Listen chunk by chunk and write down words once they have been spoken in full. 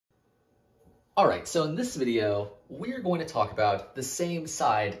Alright, so in this video, we're going to talk about the same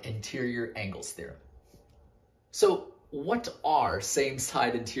side interior angles theorem. So what are same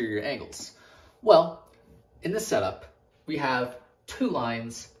side interior angles? Well, in this setup, we have two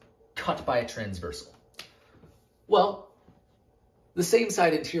lines cut by a transversal. Well, the same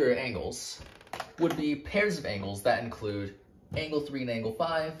side interior angles would be pairs of angles that include angle 3 and angle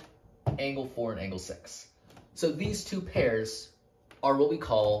 5, angle 4 and angle 6. So these two pairs are what we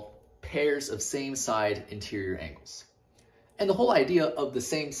call pairs of same side interior angles. And the whole idea of the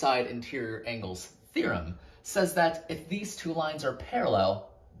same side interior angles theorem says that if these two lines are parallel,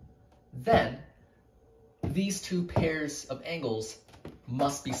 then these two pairs of angles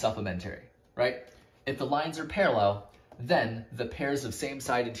must be supplementary, right? If the lines are parallel, then the pairs of same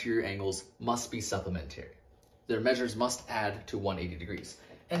side interior angles must be supplementary. Their measures must add to 180 degrees.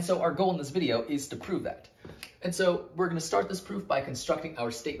 And so our goal in this video is to prove that. And so we're going to start this proof by constructing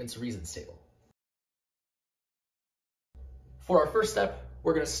our statement's reasons table. For our first step,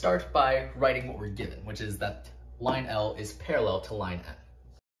 we're going to start by writing what we're given, which is that line L is parallel to line N.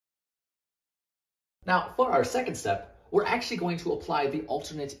 Now, for our second step, we're actually going to apply the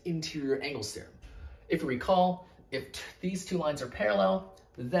alternate interior angles theorem. If you recall, if these two lines are parallel,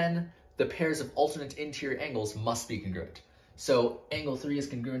 then the pairs of alternate interior angles must be congruent. So angle 3 is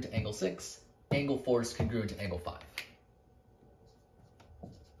congruent to angle 6, angle 4 is congruent to angle 5.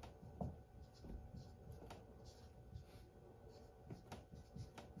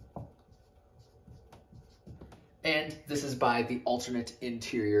 And this is by the alternate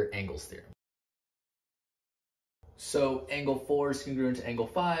interior angles theorem. So angle 4 is congruent to angle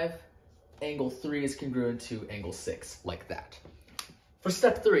 5, angle 3 is congruent to angle 6, like that. For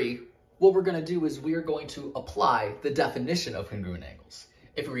step 3, what we're going to do is we are going to apply the definition of congruent angles.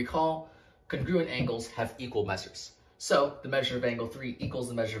 If you recall, congruent angles have equal measures. So the measure of angle 3 equals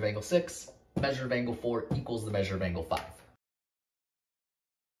the measure of angle 6, measure of angle 4 equals the measure of angle 5.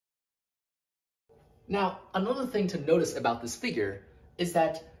 Now, another thing to notice about this figure is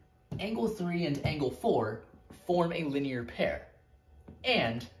that angle 3 and angle 4 form a linear pair,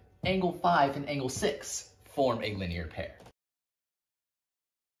 and angle 5 and angle 6 form a linear pair.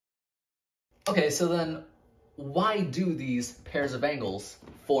 Okay, so then why do these pairs of angles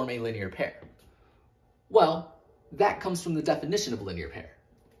form a linear pair? Well, that comes from the definition of a linear pair.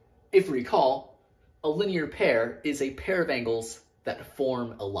 If you recall, a linear pair is a pair of angles that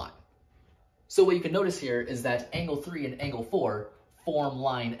form a line. So what you can notice here is that angle 3 and angle 4 form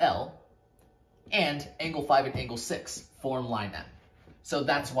line L, and angle 5 and angle 6 form line M. So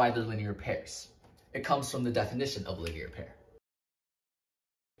that's why they're linear pairs. It comes from the definition of a linear pair.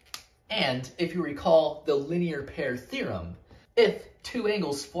 And if you recall the linear pair theorem, if two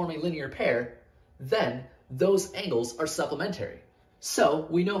angles form a linear pair, then those angles are supplementary. So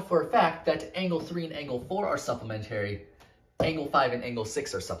we know for a fact that angle 3 and angle 4 are supplementary, angle 5 and angle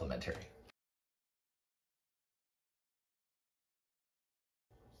 6 are supplementary.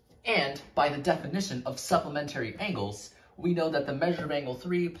 And by the definition of supplementary angles, we know that the measure of angle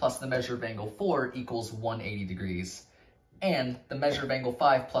 3 plus the measure of angle 4 equals 180 degrees, and the measure of angle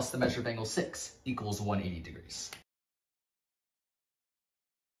 5 plus the measure of angle 6 equals 180 degrees.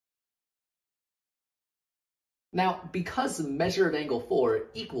 Now, because the measure of angle 4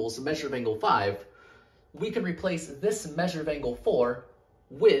 equals the measure of angle 5, we can replace this measure of angle 4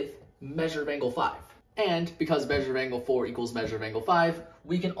 with measure of angle 5. And because measure of angle 4 equals measure of angle 5,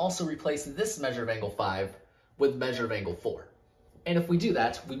 we can also replace this measure of angle 5 with measure of angle 4. And if we do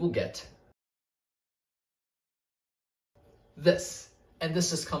that, we will get this. And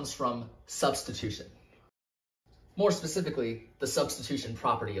this just comes from substitution. More specifically, the substitution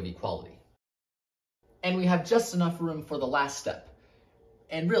property of equality. And we have just enough room for the last step.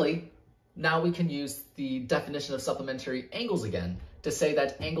 And really, now we can use the definition of supplementary angles again to say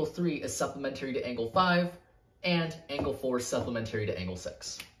that angle 3 is supplementary to angle 5, and angle 4 is supplementary to angle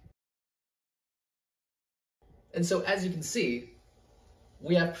 6. And so as you can see,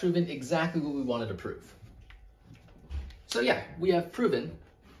 we have proven exactly what we wanted to prove. So yeah, we have proven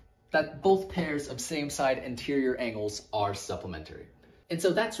that both pairs of same side interior angles are supplementary. And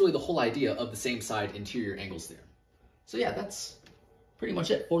so that's really the whole idea of the same side interior angles theorem. So yeah, that's pretty much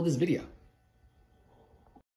it for this video.